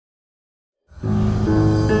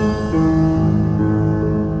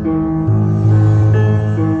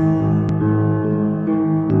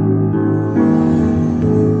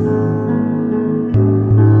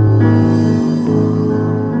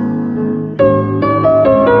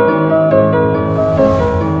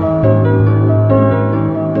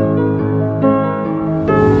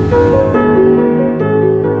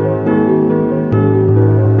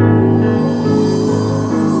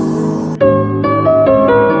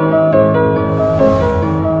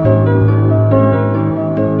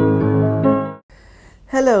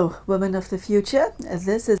Hello, women of the future.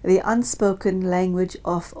 This is the unspoken language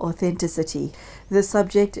of authenticity. The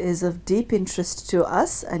subject is of deep interest to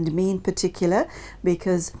us and me in particular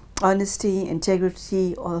because honesty,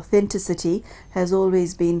 integrity, authenticity has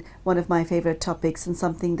always been one of my favorite topics and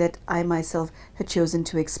something that I myself had chosen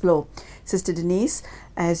to explore. Sister Denise,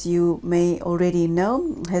 as you may already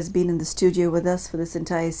know, has been in the studio with us for this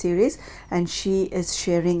entire series, and she is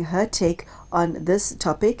sharing her take on this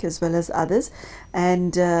topic as well as others.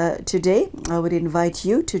 And today I would invite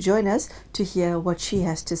you to join us to hear what she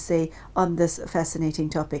has to say on this fascinating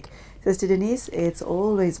topic. Sister Denise, it's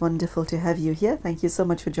always wonderful to have you here. Thank you so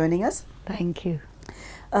much for joining us. Thank you.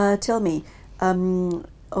 Tell me,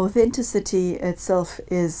 authenticity itself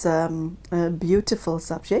is a beautiful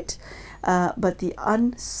subject, but the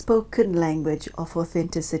unspoken language of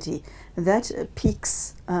authenticity, that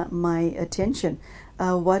piques my attention.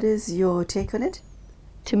 What is your take on it?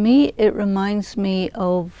 To me, it reminds me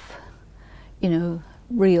of, a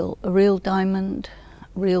real diamond,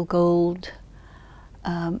 real gold,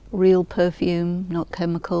 real perfume, not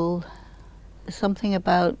chemical. Something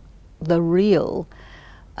about the real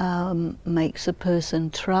makes a person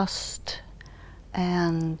trust,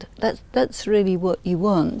 and that's really what you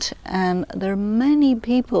want. And there are many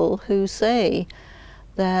people who say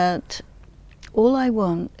that all I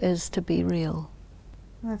want is to be real.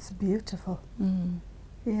 That's beautiful.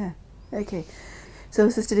 Yeah. Okay. So,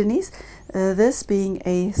 Sister Denise, this being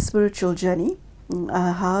a spiritual journey,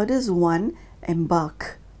 how does one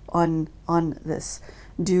embark on this?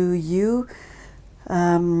 Do you,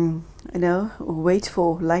 wait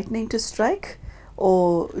for lightning to strike,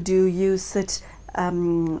 or do you sit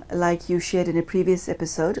like you shared in a previous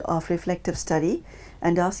episode of reflective study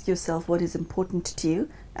and ask yourself what is important to you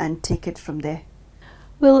and take it from there?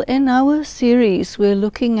 Well, in our series, we're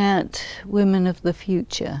looking at women of the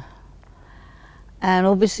future. And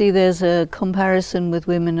obviously there's a comparison with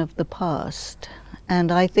women of the past.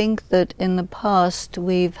 And I think that in the past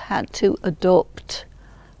we've had to adopt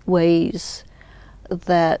ways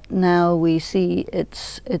that now we see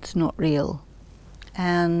it's not real.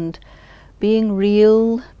 And being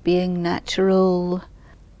real, being natural,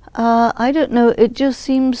 I don't know, it just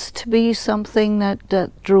seems to be something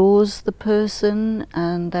that draws the person,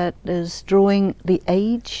 and that is drawing the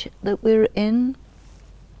age that we're in.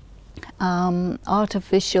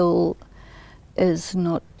 Artificial is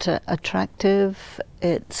not attractive,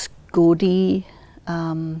 it's gaudy,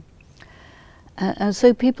 and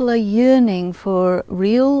so people are yearning for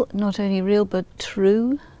real, not only real but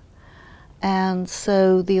true. And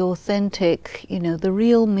so the authentic, the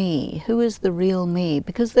real me. Who is the real me?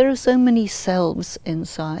 Because there are so many selves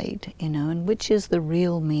inside, and which is the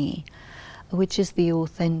real me? Which is the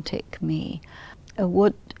authentic me?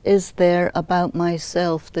 What is there about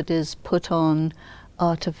myself that is put on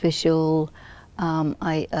artificial?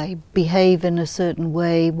 I behave in a certain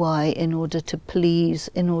way. Why? In order to please,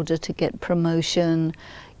 in order to get promotion.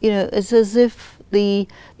 It's as if the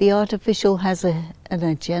artificial has an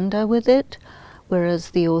agenda with it, whereas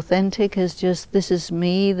the authentic is just, this is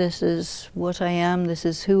me, this is what I am, this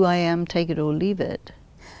is who I am, take it or leave it.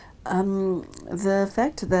 The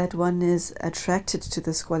fact that one is attracted to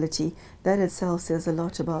this quality, that itself says a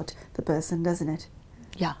lot about the person, doesn't it?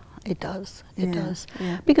 Yeah, it does. It does.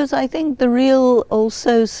 Yeah. Because I think the real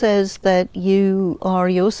also says that you are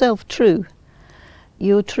yourself true.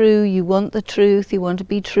 You're true, you want the truth, you want to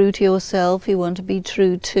be true to yourself, you want to be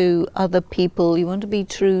true to other people, you want to be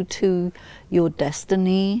true to your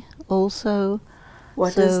destiny also.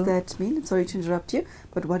 What does that mean? Sorry to interrupt you,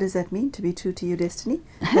 but what does that mean, to be true to your destiny?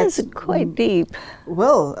 That's quite deep.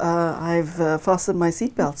 Well, I've fastened my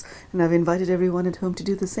seatbelts and I've invited everyone at home to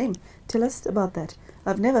do the same. Tell us about that.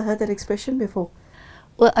 I've never heard that expression before.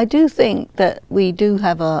 Well, I do think that we do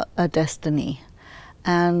have a destiny,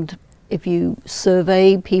 and if you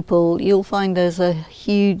survey people, you'll find there's a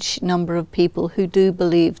huge number of people who do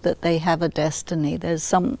believe that they have a destiny. There's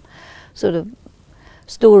some sort of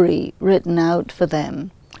story written out for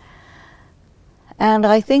them. And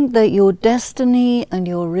I think that your destiny and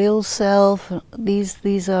your real self,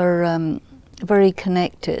 these are very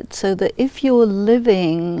connected. So that if you're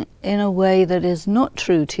living in a way that is not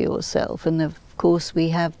true to yourself, and of course we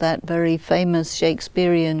have that very famous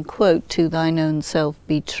Shakespearean quote, "To thine own self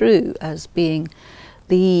be true," as being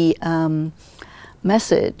the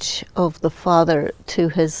message of the father to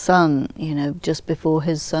his son, just before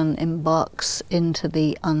his son embarks into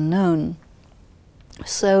the unknown.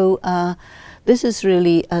 So this is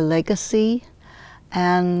really a legacy,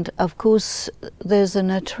 and of course there's an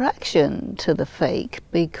attraction to the fake,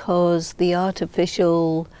 because the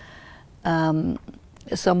artificial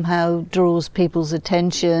somehow draws people's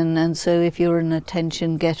attention, and so if you're an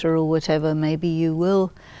attention getter or whatever, maybe you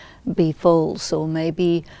will be false, or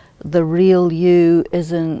maybe the real you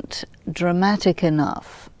isn't dramatic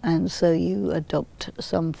enough, and so you adopt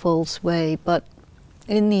some false way. But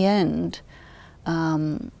in the end,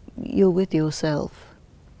 you're with yourself.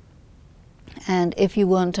 And if you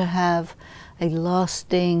want to have a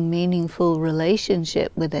lasting, meaningful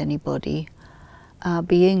relationship with anybody,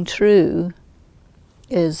 being true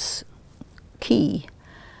is key.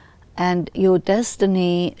 And your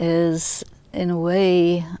destiny is, in a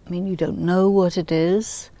way, I mean, you don't know what it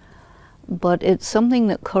is, but it's something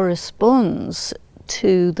that corresponds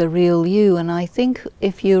to the real you. And I think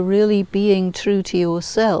if you're really being true to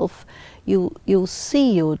yourself, you'll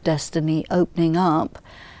see your destiny opening up,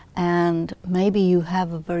 and maybe you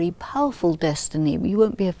have a very powerful destiny. You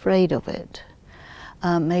won't be afraid of it.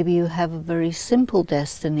 Maybe you have a very simple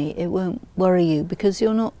destiny. It won't worry you because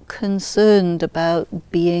you're not concerned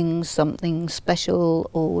about being something special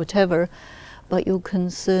or whatever, but you're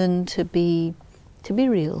concerned to be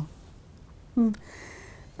real.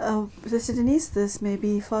 Sister Denise, this may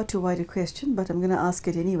be far too wide a question, but I'm going to ask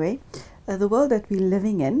it anyway. The world that we're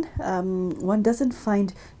living in, one doesn't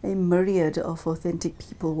find a myriad of authentic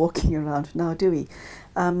people walking around now, do we?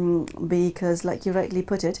 Because, like you rightly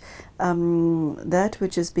put it, that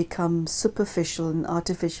which has become superficial and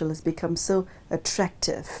artificial has become so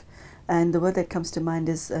attractive. And the word that comes to mind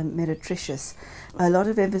is meretricious. A lot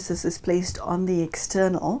of emphasis is placed on the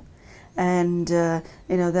external, and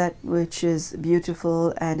that which is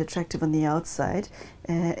beautiful and attractive on the outside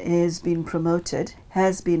has been promoted,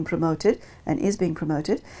 and is being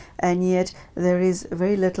promoted, and yet there is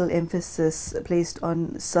very little emphasis placed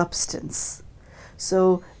on substance.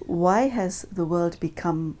 So why has the world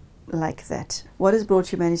become like that? What has brought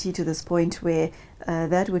humanity to this point where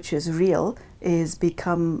that which is real is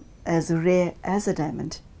become as rare as a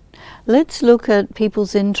diamond? Let's look at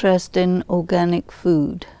people's interest in organic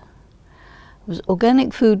food.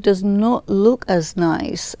 Organic food does not look as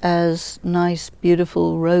nice,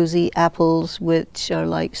 beautiful, rosy apples, which are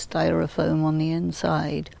like styrofoam on the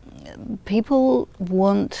inside. People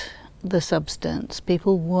want the substance.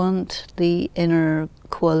 People want the inner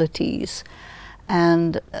qualities.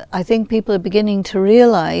 And I think people are beginning to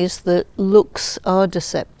realize that looks are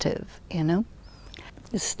deceptive,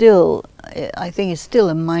 Still, I think it's still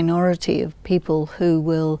a minority of people who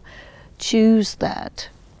will choose that.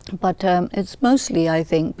 But it's mostly, I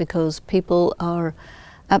think, because people are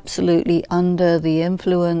absolutely under the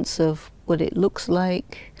influence of what it looks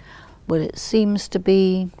like, what it seems to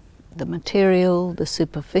be, the material, the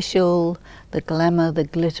superficial, the glamour, the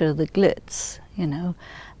glitter, the glitz,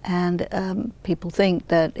 And people think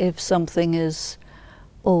that if something is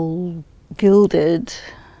all gilded,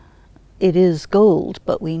 it is gold,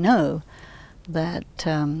 but we know that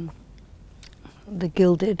the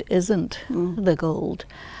gilded isn't the gold.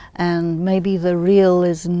 And maybe the real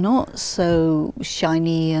is not so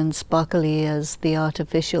shiny and sparkly as the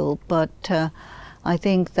artificial, but I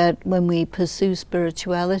think that when we pursue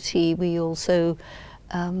spirituality, we also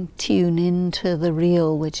tune into the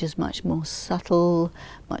real, which is much more subtle,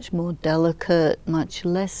 much more delicate, much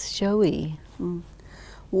less showy.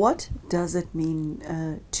 What does it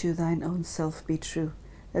mean to thine own self be true?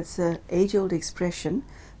 That's an age-old expression,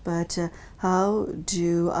 but how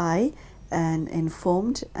do I, an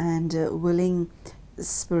informed and willing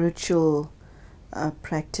spiritual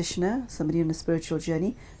practitioner, somebody on a spiritual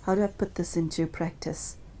journey, how do I put this into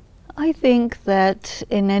practice? I think that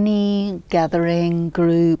in any gathering,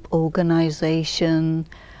 group, organization,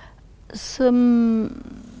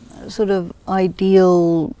 some sort of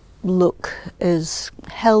ideal look is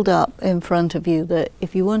held up in front of you, that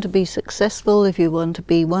if you want to be successful, if you want to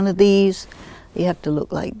be one of these, you have to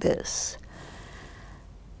look like this.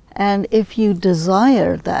 And if you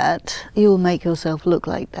desire that, you'll make yourself look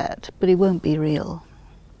like that, but it won't be real.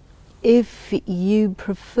 If you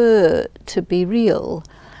prefer to be real,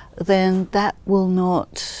 then that will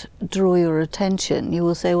not draw your attention. You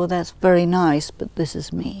will say, well, that's very nice, but this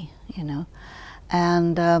is me,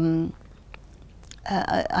 And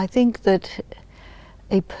I think that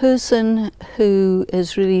a person who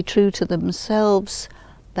is really true to themselves,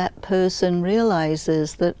 that person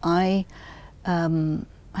realizes that I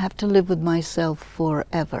have to live with myself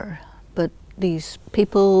forever. But these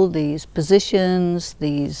people, these positions,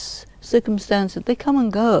 these circumstances, they come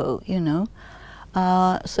and go,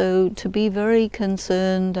 So to be very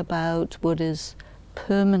concerned about what is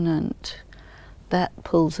permanent, that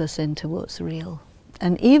pulls us into what's real.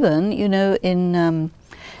 And even, in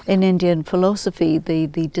Indian philosophy, the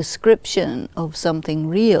description of something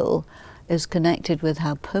real is connected with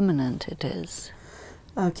how permanent it is.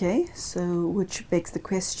 Okay, so which begs the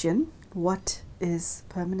question, what is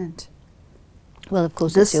permanent? Well, of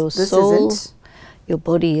course, it's your This soul. isn't. Your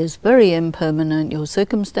body is very impermanent. Your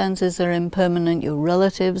circumstances are impermanent. Your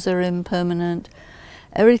relatives are impermanent.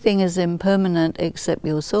 Everything is impermanent except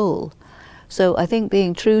your soul. So I think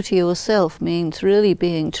being true to yourself means really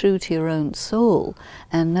being true to your own soul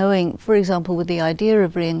and knowing, for example, with the idea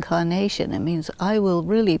of reincarnation, it means I will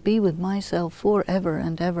really be with myself forever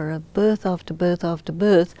and ever, birth after birth after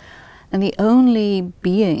birth. And the only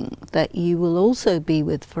being that you will also be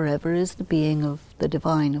with forever is the being of the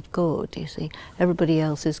divine, of God, you see. Everybody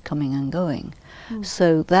else is coming and going.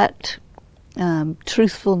 So that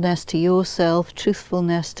truthfulness to yourself,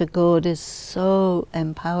 truthfulness to God is so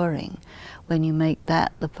empowering when you make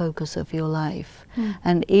that the focus of your life.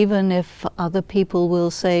 And even if other people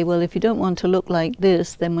will say, well, if you don't want to look like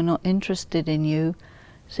this, then we're not interested in you,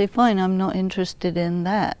 say, fine, I'm not interested in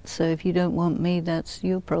that. So if you don't want me, that's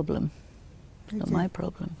your problem. It's not my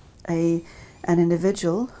problem. An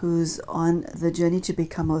individual who's on the journey to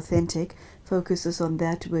become authentic focuses on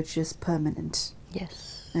that which is permanent.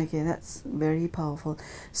 Yes. Okay, that's very powerful.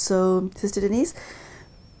 So, Sister Denise,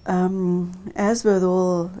 as with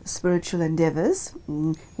all spiritual endeavors,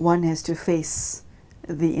 one has to face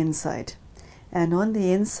the inside. And on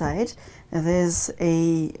the inside, there's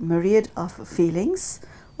a myriad of feelings,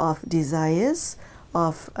 of desires,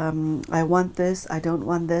 of I want this, I don't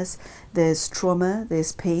want this. There's trauma,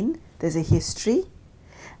 there's pain, there's a history.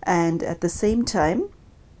 And at the same time,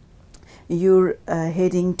 you're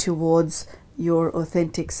heading towards your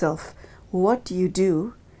authentic self. What do you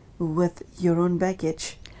do with your own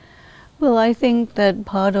baggage? Well, I think that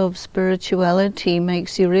part of spirituality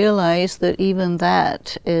makes you realize that even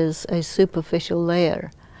that is a superficial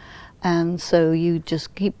layer. And so you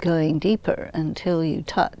just keep going deeper until you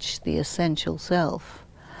touch the essential self,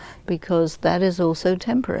 because that is also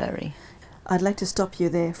temporary. I'd like to stop you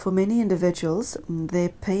there. For many individuals, their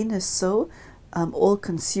pain is so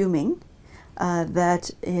all-consuming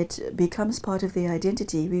that it becomes part of their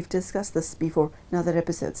identity. We've discussed this before in other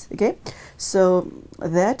episodes, okay? So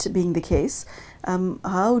that being the case,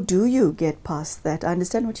 how do you get past that? I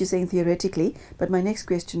understand what you're saying theoretically, but my next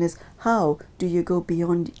question is, how do you go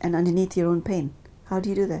beyond and underneath your own pain? How do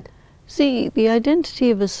you do that? See, the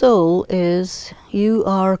identity of a soul is you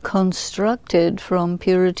are constructed from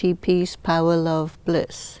purity, peace, power, love,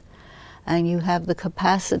 bliss. And you have the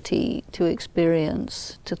capacity to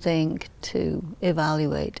experience, to think, to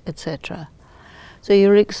evaluate, etc. So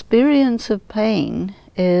your experience of pain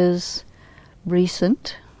is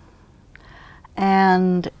recent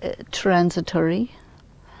and transitory,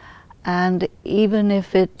 and even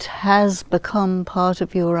if it has become part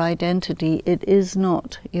of your identity, it is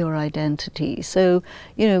not your identity. So,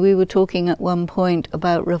 you know, we were talking at one point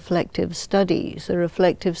about reflective studies. A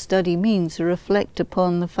reflective study means to reflect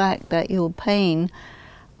upon the fact that your pain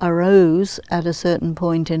arose at a certain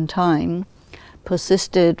point in time,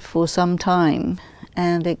 persisted for some time,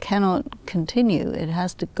 and it cannot continue. It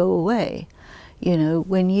has to go away. You know,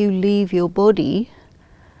 when you leave your body,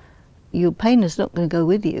 your pain is not going to go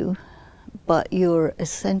with you, but your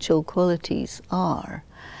essential qualities are.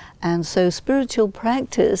 And so spiritual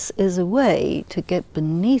practice is a way to get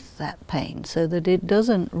beneath that pain so that it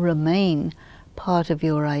doesn't remain part of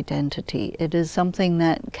your identity. It is something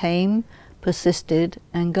that came, persisted,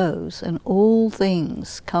 and goes. And all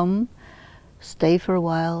things come, stay for a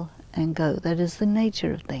while, and go. That is the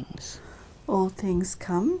nature of things. All things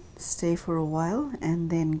come, stay for a while, and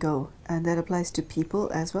then go. And that applies to people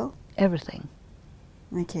as well? Everything.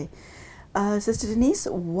 Okay. Sister Denise,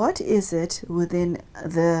 what is it within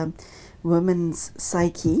the woman's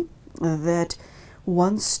psyche that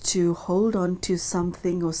wants to hold on to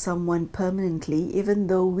something or someone permanently, even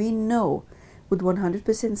though we know with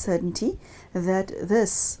 100% certainty that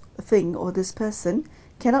this thing or this person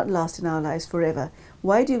cannot last in our lives forever?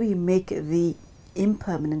 Why do we make the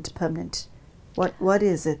impermanent permanent? What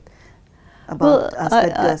is it about us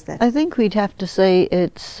that does that? I think we'd have to say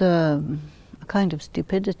it's a kind of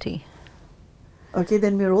stupidity. Okay,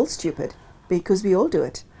 then we're all stupid, because we all do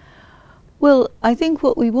it. Well, I think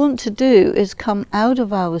what we want to do is come out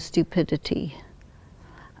of our stupidity.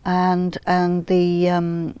 And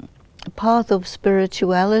the path of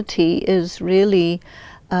spirituality is really,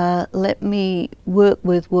 let me work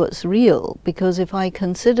with what's real, because if I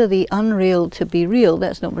consider the unreal to be real,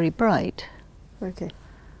 that's not very bright. Okay.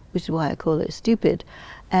 Which is why I call it stupid.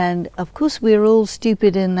 And of course we're all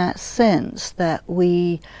stupid in that sense, that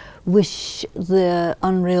we wish the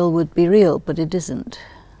unreal would be real, but it isn't.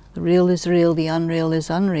 The real is real, the unreal is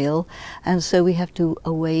unreal. And so we have to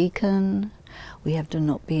awaken. We have to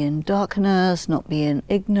not be in darkness, not be in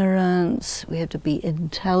ignorance. We have to be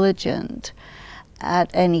intelligent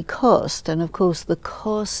at any cost. And of course the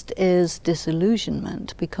cost is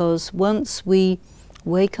disillusionment, because once we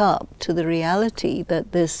wake up to the reality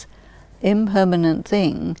that this impermanent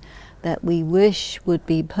thing that we wish would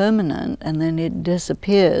be permanent and then it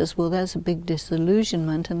disappears, well, that's a big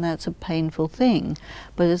disillusionment, and that's a painful thing.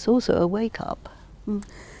 But it's also a wake up.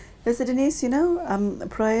 Listen, Denise, you know,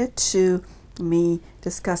 prior to me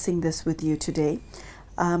discussing this with you today,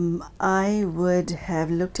 I would have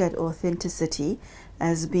looked at authenticity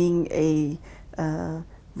as being a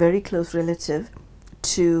very close relative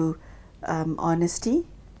to honesty,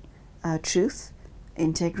 truth,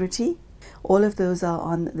 integrity. All of those are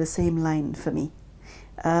on the same line for me.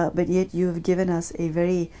 But yet you have given us a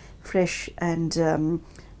very fresh and,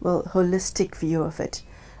 well, holistic view of it.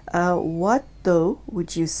 What, though,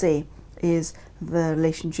 would you say is the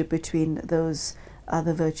relationship between those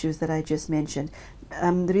other virtues that I just mentioned?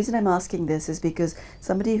 The reason I'm asking this is because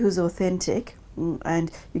somebody who's authentic,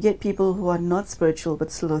 and you get people who are not spiritual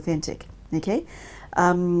but still authentic, okay?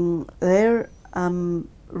 They're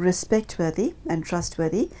respect-worthy and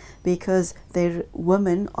trustworthy because they're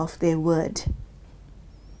women of their word.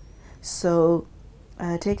 So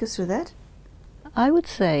take us through that. I would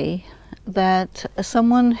say that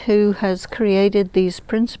someone who has created these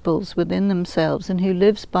principles within themselves and who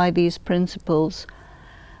lives by these principles,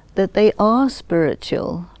 that they are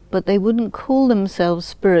spiritual, but they wouldn't call themselves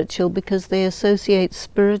spiritual because they associate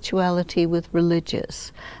spirituality with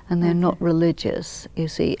religious, and they're not religious, you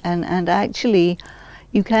see. And actually,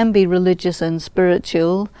 you can be religious and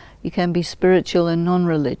spiritual, you can be spiritual and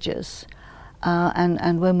non-religious.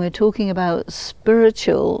 And when we're talking about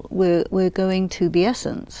spiritual, we're going to the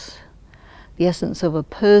essence of a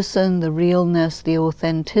person, the realness, the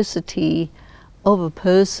authenticity of a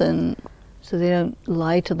person. So they don't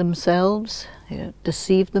lie to themselves, they don't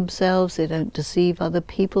deceive themselves, they don't deceive other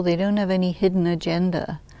people, they don't have any hidden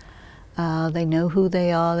agenda. They know who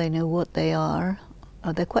they are, they know what they are.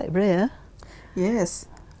 They're quite rare. Yes.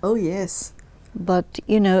 Oh, yes. But,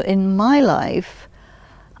 you know, in my life,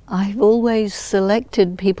 I've always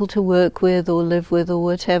selected people to work with or live with or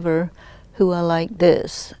whatever who are like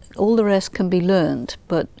this. All the rest can be learned,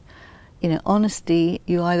 but, you know, honesty,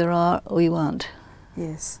 you either are or you aren't.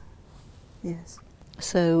 Yes. Yes.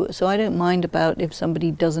 So I don't mind about if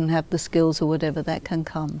somebody doesn't have the skills or whatever, that can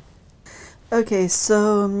come. Okay,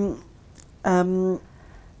 so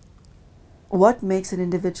what makes an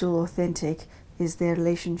individual authentic is their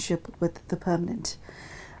relationship with the permanent.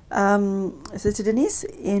 Sister Denise,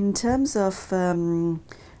 in terms of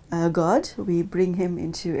God, we bring him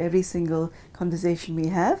into every single conversation we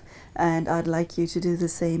have, and I'd like you to do the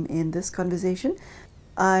same in this conversation.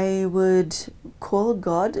 I would call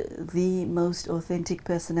God the most authentic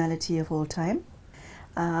personality of all time.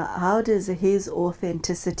 How does his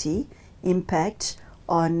authenticity impact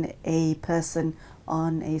on a person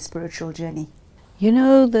on a spiritual journey? You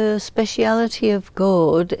know, the speciality of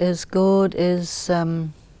God is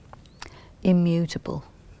immutable.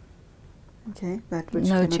 Okay, that which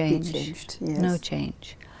no cannot change. be changed. Yes. No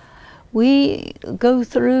change. We go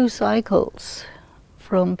through cycles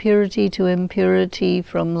from purity to impurity,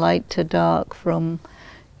 from light to dark, from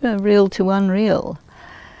real to unreal.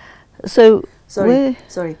 So sorry.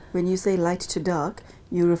 When you say light to dark,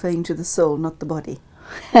 you're referring to the soul, not the body.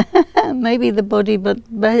 Maybe the body, but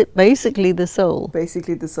basically the soul.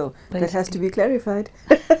 Basically the soul. Basically. That has to be clarified.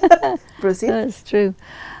 Proceed. That's true.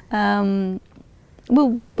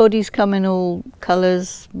 Well, bodies come in all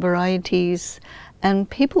colours, varieties, and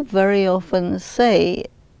people very often say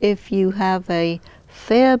if you have a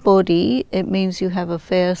fair body, it means you have a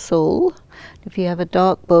fair soul. If you have a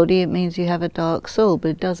dark body, it means you have a dark soul,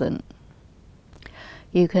 but it doesn't.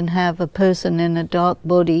 You can have a person in a dark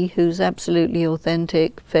body who's absolutely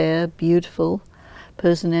authentic, fair, beautiful.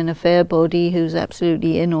 Person in a fair body who's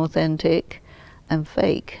absolutely inauthentic and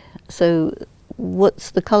fake. So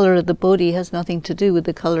what's the colour of the body has nothing to do with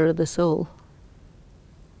the colour of the soul.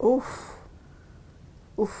 Oof.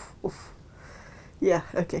 Oof. Oof. Yeah,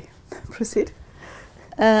 okay. Proceed.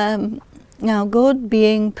 Now, God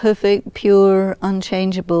being perfect, pure,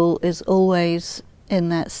 unchangeable is always in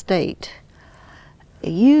that state.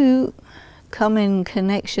 You come in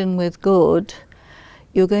connection with God,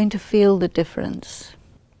 you're going to feel the difference.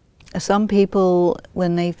 Some people,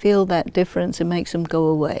 when they feel that difference, it makes them go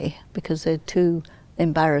away because they're too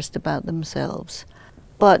embarrassed about themselves.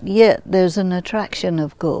 But yet there's an attraction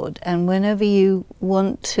of God, and whenever you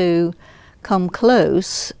want to come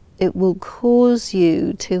close, it will cause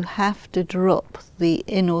you to have to drop the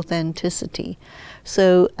inauthenticity.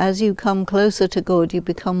 So as you come closer to God, you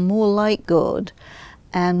become more like God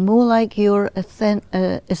and more like your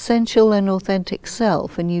essential and authentic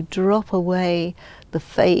self, and you drop away the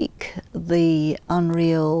fake, the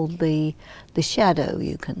unreal, the shadow,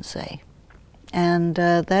 you can say. And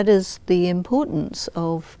that is the importance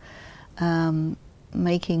of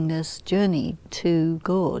making this journey to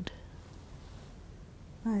God.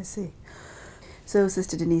 I see. So,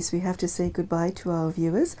 Sister Denise, we have to say goodbye to our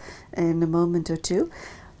viewers in a moment or two.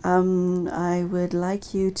 I would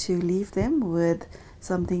like you to leave them with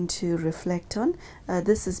something to reflect on.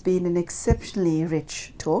 This has been an exceptionally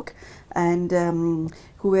rich talk, and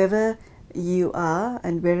whoever you are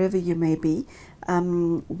and wherever you may be,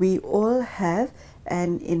 we all have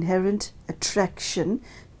an inherent attraction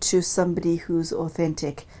to somebody who's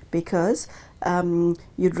authentic, because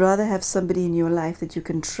you'd rather have somebody in your life that you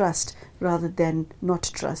can trust rather than not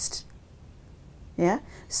trust. Yeah,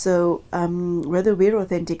 so whether we're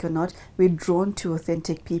authentic or not, we're drawn to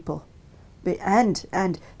authentic people, and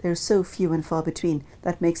they're so few and far between.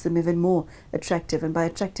 That makes them even more attractive, and by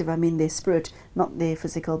attractive I mean their spirit, not their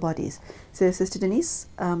physical bodies. So, Sister Denise,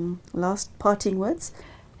 last parting words.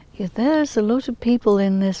 Yeah, there's a lot of people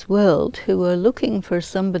in this world who are looking for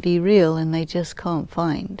somebody real and they just can't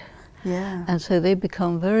find. Yeah. And so they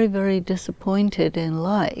become very, very disappointed in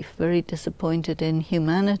life, very disappointed in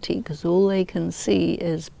humanity, because all they can see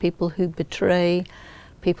is people who betray,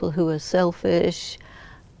 people who are selfish,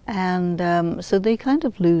 and so they kind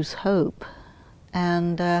of lose hope.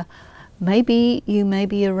 And maybe you may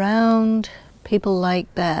be around people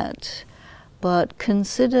like that, but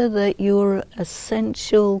consider that your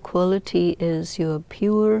essential quality is you're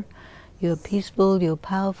pure, you're peaceful, you're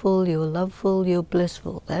powerful, you're loveful, you're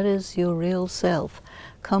blissful. That is your real self.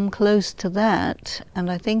 Come close to that,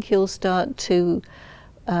 and I think you'll start to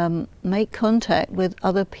make contact with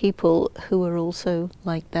other people who are also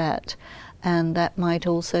like that. And that might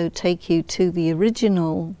also take you to the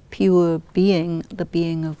original pure being, the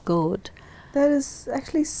being of God. That is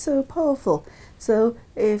actually so powerful. So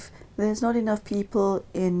if there's not enough people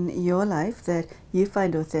in your life that you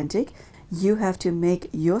find authentic, you have to make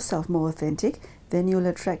yourself more authentic, then you'll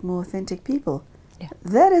attract more authentic people. Yeah.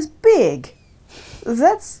 That is big.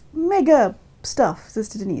 That's mega stuff,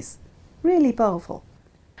 Sister Denise. Really powerful.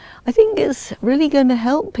 I think it's really going to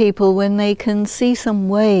help people when they can see some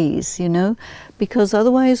ways, you know, because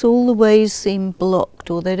otherwise all the ways seem blocked,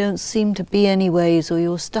 or there don't seem to be any ways, or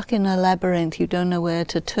you're stuck in a labyrinth, you don't know where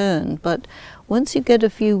to turn. But once you get a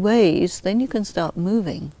few ways, then you can start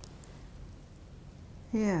moving.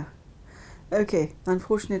 Yeah. Okay,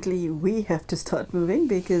 unfortunately we have to start moving,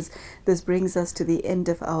 because this brings us to the end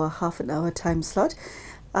of our half-an-hour time slot.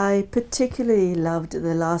 I particularly loved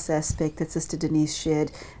the last aspect that Sister Denise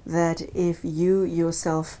shared, that if you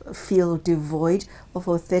yourself feel devoid of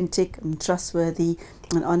authentic and trustworthy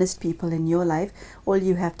and honest people in your life, all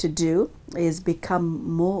you have to do is become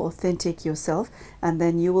more authentic yourself, and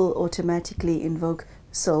then you will automatically invoke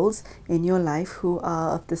souls in your life who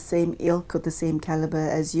are of the same ilk or the same caliber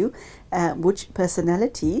as you, which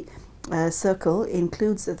personality circle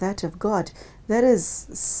includes that of God. That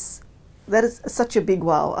is such a big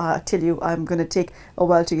wow. I tell you, I'm going to take a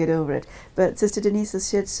while to get over it. But Sister Denise has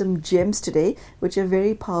shared some gems today, which are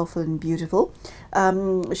very powerful and beautiful.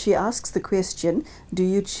 She asks the question, do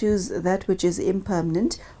you choose that which is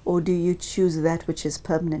impermanent, or do you choose that which is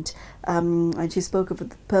permanent? And she spoke of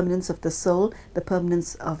the permanence of the soul, the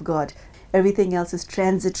permanence of God. Everything else is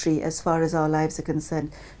transitory as far as our lives are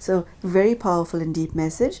concerned. So, very powerful and deep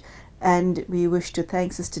message. And we wish to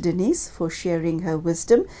thank Sister Denise for sharing her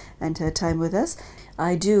wisdom and her time with us.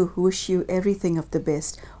 I do wish you everything of the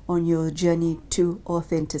best on your journey to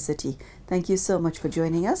authenticity. Thank you so much for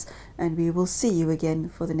joining us, and we will see you again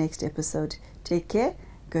for the next episode. Take care.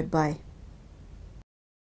 Goodbye.